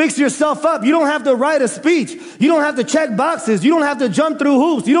have to fix yourself up. You don't have to write a speech. You don't have to check boxes. You don't have to jump through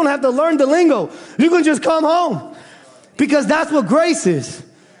hoops. You don't have to learn the lingo. You can just come home because that's what grace is.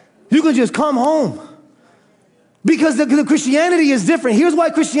 You can just come home. Because the Christianity is different. Here's why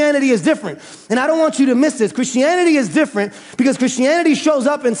Christianity is different. And I don't want you to miss this. Christianity is different because Christianity shows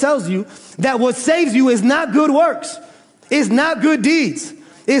up and tells you that what saves you is not good works. It's not good deeds.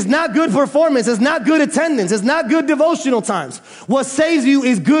 It's not good performance. It's not good attendance. It's not good devotional times. What saves you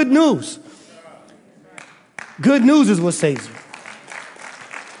is good news. Good news is what saves you.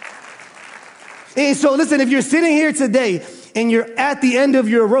 And so listen, if you're sitting here today and you're at the end of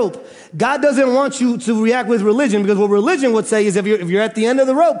your rope, God doesn't want you to react with religion, because what religion would say is if you're at the end of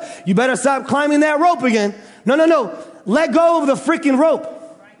the rope, you better stop climbing that rope again. No. Let go of the freaking rope.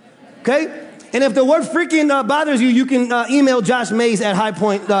 Okay? And if the word freaking bothers you, you can email Josh Mays at High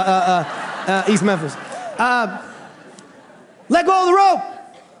Point, East Memphis. Let go of the rope.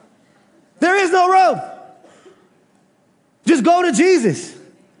 There is no rope. Just go to Jesus.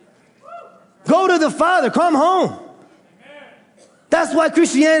 Go to the Father. Come home. That's why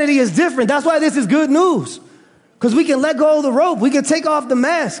Christianity is different. That's why this is good news. Because we can let go of the rope. We can take off the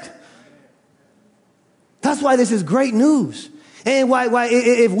mask. That's why this is great news. And why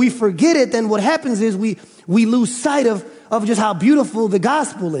if we forget it, then what happens is we lose sight of just how beautiful the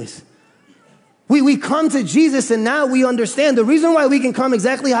gospel is. We come to Jesus and now we understand the reason why we can come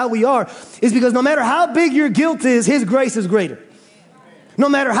exactly how we are is because no matter how big your guilt is, his grace is greater. No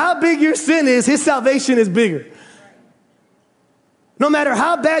matter how big your sin is, his salvation is bigger. No matter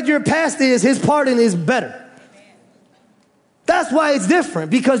how bad your past is, his pardon is better. That's why it's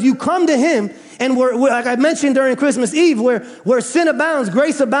different, because you come to him and we're like I mentioned during Christmas Eve, where sin abounds,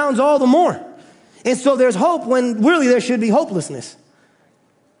 grace abounds all the more. And so there's hope when really there should be hopelessness.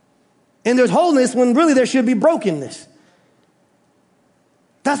 And there's wholeness when really there should be brokenness.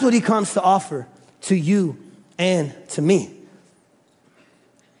 That's what he comes to offer to you and to me.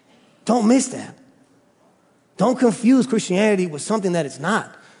 Don't miss that. Don't confuse Christianity with something that it's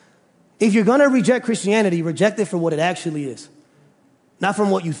not. If you're going to reject Christianity, reject it for what it actually is, not from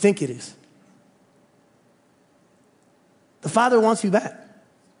what you think it is. The Father wants you back.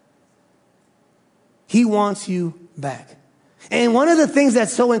 He wants you back. And one of the things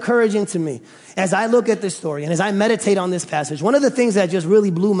that's so encouraging to me as I look at this story and as I meditate on this passage, one of the things that just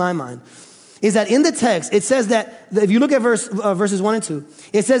really blew my mind is that in the text, it says that, if you look at verses 1 and 2,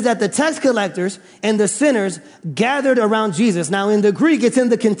 it says that the tax collectors and the sinners gathered around Jesus. Now, in the Greek, it's in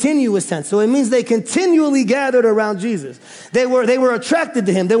the continuous tense. So it means they continually gathered around Jesus. They were attracted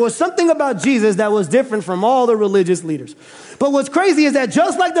to him. There was something about Jesus that was different from all the religious leaders. But what's crazy is that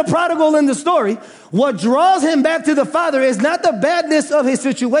just like the prodigal in the story, what draws him back to the Father is not the badness of his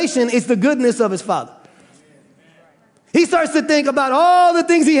situation, it's the goodness of his Father. He starts to think about all the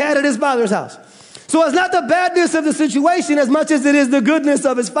things he had at his father's house. So it's not the badness of the situation as much as it is the goodness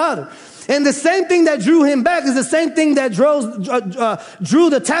of his Father. And the same thing that drew him back is the same thing that drew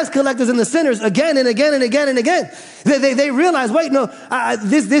the tax collectors and the sinners again and again and again and again. They realized, wait, no,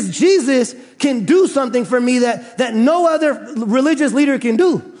 this Jesus can do something for me that no other religious leader can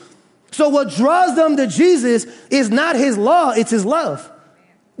do. So what draws them to Jesus is not his law, it's his love.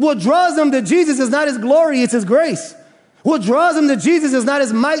 What draws them to Jesus is not his glory, it's his grace. What draws them to Jesus is not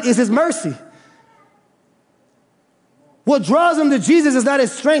his might, it's his mercy. What draws them to Jesus is not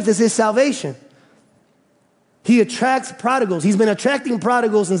his strength, it's his salvation. He attracts prodigals. He's been attracting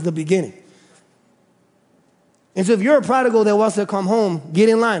prodigals since the beginning. And so if you're a prodigal that wants to come home, get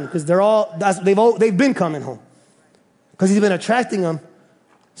in line, because they've been coming home. Because he's been attracting them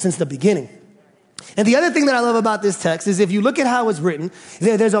since the beginning. And the other thing that I love about this text is if you look at how it's written,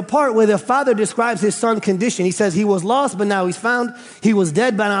 there's a part where the father describes his son's condition. He says he was lost, but now he's found. He was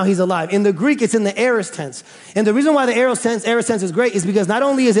dead, but now he's alive. In the Greek, it's in the aorist tense. And the reason why the aorist tense is great is because not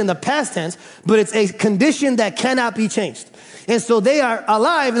only is it in the past tense, but it's a condition that cannot be changed. And so they are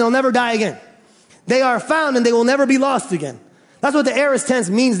alive and they'll never die again. They are found and they will never be lost again. That's what the aorist tense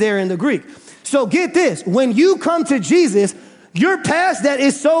means there in the Greek. So get this. When you come to Jesus, your past that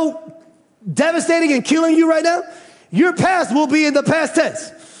is so devastating and killing you right now, your past will be in the past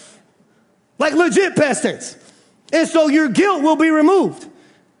tense. Like legit past tense. And so your guilt will be removed.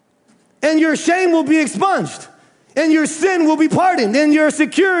 And your shame will be expunged. And your sin will be pardoned. And your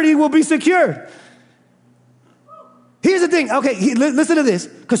security will be secured. Here's the thing. Okay, listen to this.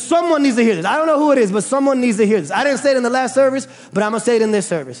 Because someone needs to hear this. I don't know who it is, but someone needs to hear this. I didn't say it in the last service, but I'm going to say it in this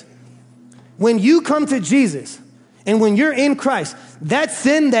service. When you come to Jesus, and when you're in Christ, that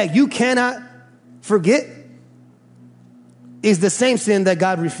sin that you cannot forget is the same sin that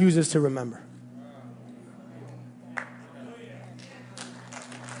God refuses to remember.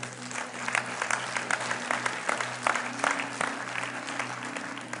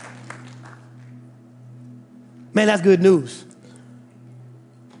 Man, that's good news.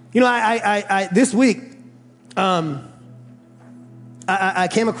 You know, I this week, I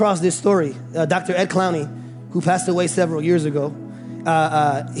came across this story. Dr. Ed Clowney, who passed away several years ago,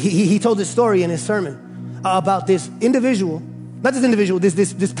 he told this story in his sermon about this individual, not this individual,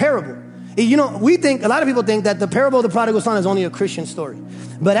 this parable. You know, a lot of people think that the parable of the prodigal son is only a Christian story.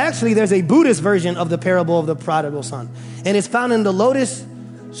 But actually, there's a Buddhist version of the parable of the prodigal son. And it's found in the Lotus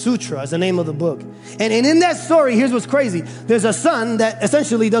Sutra, is the name of the book. And in that story, here's what's crazy. There's a son that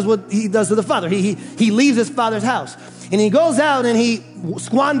essentially does what he does to the father. He leaves his father's house. And he goes out and he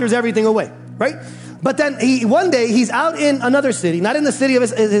squanders everything away, right? But then one day he's out in another city, not in the city of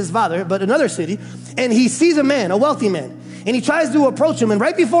his father, but another city. And he sees a man, a wealthy man. And he tries to approach him. And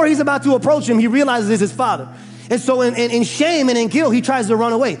right before he's about to approach him, he realizes it's his father. And so in shame and in guilt, he tries to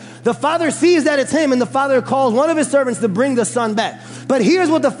run away. The father sees that it's him, and the father calls one of his servants to bring the son back. But here's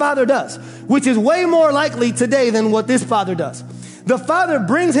what the father does, which is way more likely today than what this father does. The father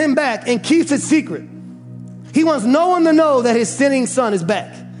brings him back and keeps it secret. He wants no one to know that his sinning son is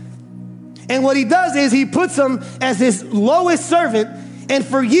back. And what he does is he puts him as his lowest servant, and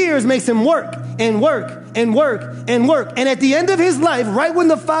for years makes him work and work and work and work. And at the end of his life, right when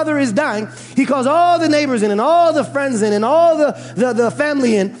the father is dying, he calls all the neighbors in and all the friends in and all the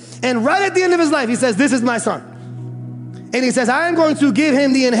family in. And right at the end of his life, he says, this is my son. And he says, I am going to give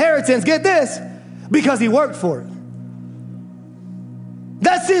him the inheritance, get this, because he worked for it.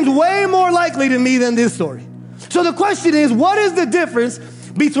 That seems way more likely to me than this story. So the question is, what is the difference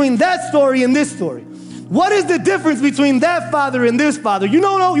between that story and this story? What is the difference between that father and this father? You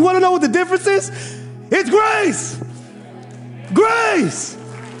want to know what the difference is? It's grace. Grace.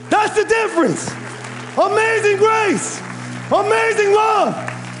 That's the difference. Amazing grace. Amazing love.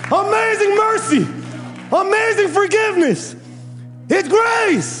 Amazing mercy. Amazing forgiveness. It's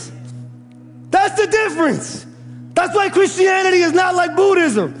grace. That's the difference. That's why Christianity is not like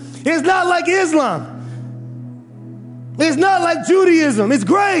Buddhism. It's not like Islam. It's not like Judaism. It's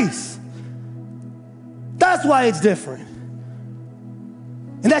grace. That's why it's different.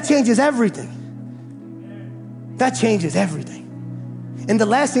 And that changes everything. That changes everything. And the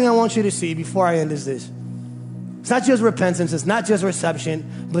last thing I want you to see before I end is this. It's not just repentance, it's not just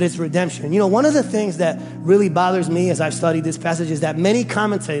reception, but it's redemption. You know, one of the things that really bothers me as I've studied this passage is that many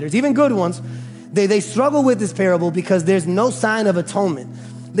commentators, even good ones, they struggle with this parable because there's no sign of atonement.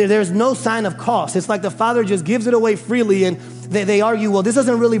 There's no sign of cost. It's like the father just gives it away freely, and they argue, well, this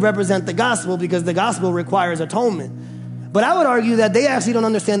doesn't really represent the gospel because the gospel requires atonement. But I would argue that they actually don't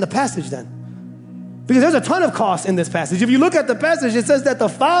understand the passage then. Because there's a ton of cost in this passage. If you look at the passage, it says that the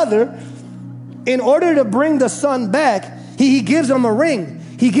father, in order to bring the son back, he gives him a ring.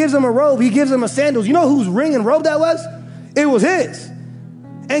 He gives him a robe. He gives him a sandals. You know whose ring and robe that was? It was his.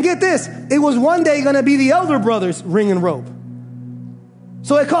 And get this, it was one day going to be the elder brother's ring and robe.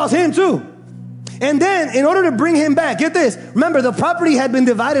 So it cost him too. And then in order to bring him back, get this, remember the property had been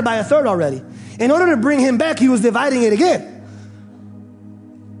divided by a third already. In order to bring him back, he was dividing it again.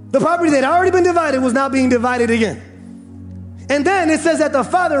 The property that had already been divided was now being divided again. And then it says that the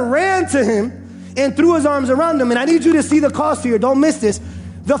father ran to him and threw his arms around him. And I need you to see the cost here. Don't miss this.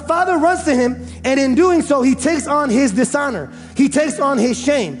 The father runs to him, and in doing so, he takes on his dishonor. He takes on his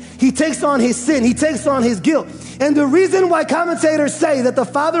shame. He takes on his sin. He takes on his guilt. And the reason why commentators say that the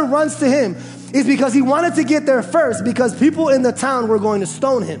father runs to him is because he wanted to get there first, because people in the town were going to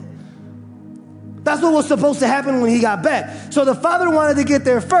stone him. That's what was supposed to happen when he got back. So the father wanted to get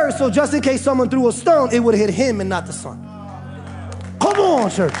there first, so just in case someone threw a stone, it would hit him and not the son. Come on,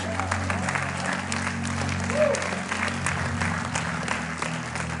 church.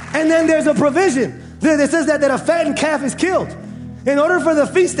 And then there's a provision that says that a fattened calf is killed. In order for the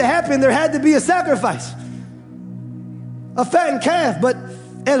feast to happen, there had to be a sacrifice. A fattened calf. But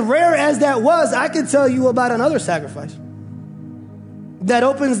as rare as that was, I can tell you about another sacrifice that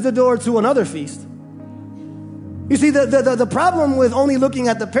opens the door to another feast. You see, the problem with only looking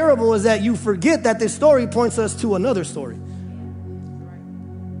at the parable is that you forget that this story points us to another story.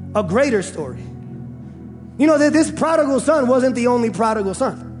 A greater story. You know, that this prodigal son wasn't the only prodigal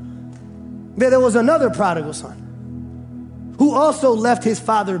son. There was another prodigal son who also left his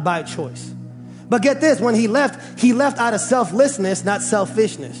father by choice. But get this, when he left out of selflessness, not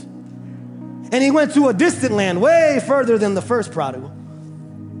selfishness. And he went to a distant land, way further than the first prodigal.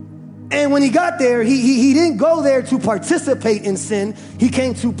 And when he got there, he didn't go there to participate in sin. He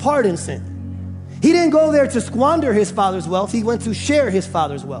came to pardon sin. He didn't go there to squander his father's wealth. He went to share his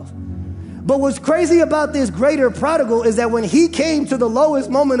father's wealth. But what's crazy about this greater prodigal is that when he came to the lowest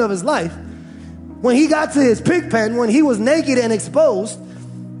moment of his life, when he got to his pig pen, when he was naked and exposed,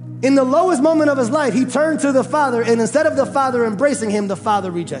 in the lowest moment of his life, he turned to the father, and instead of the father embracing him, the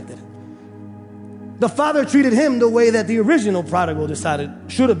father rejected him. The father treated him the way that the original prodigal decided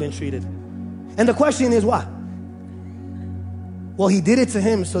should have been treated. And the question is why? Well, he did it to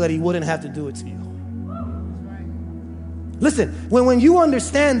him so that he wouldn't have to do it to you. Listen, when you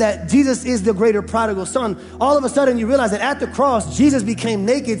understand that Jesus is the greater prodigal son, all of a sudden you realize that at the cross, Jesus became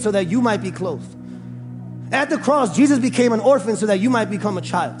naked so that you might be clothed. At the cross, Jesus became an orphan so that you might become a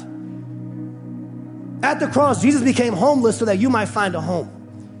child. At the cross, Jesus became homeless so that you might find a home.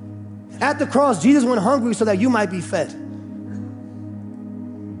 At the cross, Jesus went hungry so that you might be fed.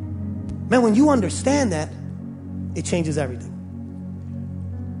 Man, when you understand that, it changes everything.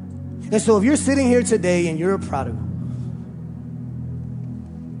 And so if you're sitting here today and you're a prodigal,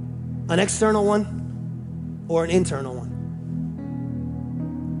 an external one or an internal one,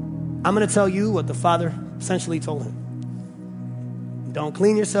 I'm going to tell you what the father essentially told him. Don't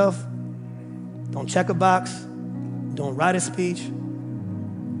clean yourself. Don't check a box. Don't write a speech.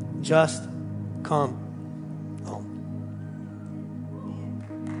 Just come home.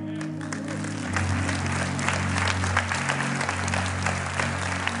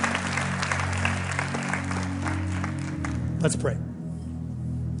 Let's pray.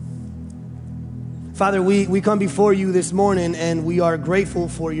 Father, we come before you this morning and we are grateful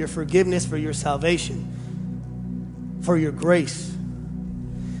for your forgiveness, for your salvation, for your grace.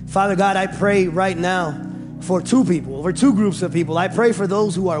 Father God, I pray right now for two groups of people. I pray for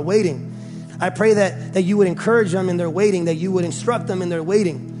those who are waiting. I pray that you would encourage them in their waiting, that you would instruct them in their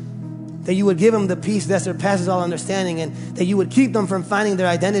waiting, that you would give them the peace that surpasses all understanding, and that you would keep them from finding their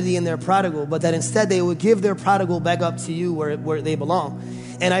identity in their prodigal, but that instead they would give their prodigal back up to you where they belong.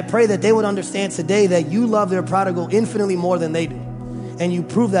 And I pray that they would understand today that you love their prodigal infinitely more than they do. And you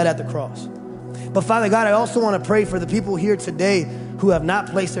prove that at the cross. But Father God, I also want to pray for the people here today who have not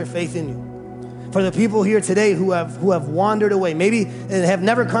placed their faith in you. For the people here today who have wandered away, maybe have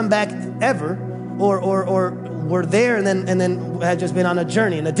never come back ever, or were there and then had just been on a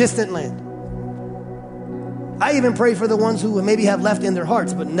journey in a distant land. I even pray for the ones who maybe have left in their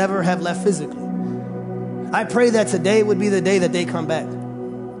hearts but never have left physically. I pray that today would be the day that they come back.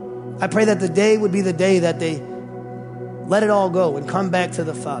 I pray that the day would be the day that they let it all go and come back to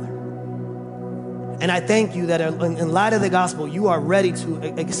the Father. And I thank you that in light of the gospel, you are ready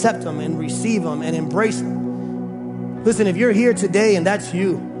to accept them and receive them and embrace them. Listen, if you're here today and that's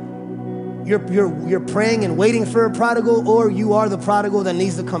you, you're praying and waiting for a prodigal, or you are the prodigal that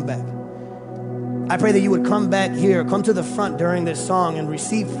needs to come back. I pray that you would come back here, come to the front during this song and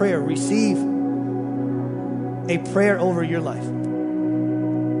receive prayer, receive a prayer over your life.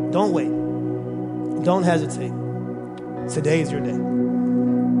 Don't wait. Don't hesitate. Today is your day.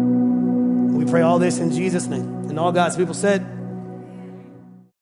 We pray all this in Jesus' name. And all God's people said,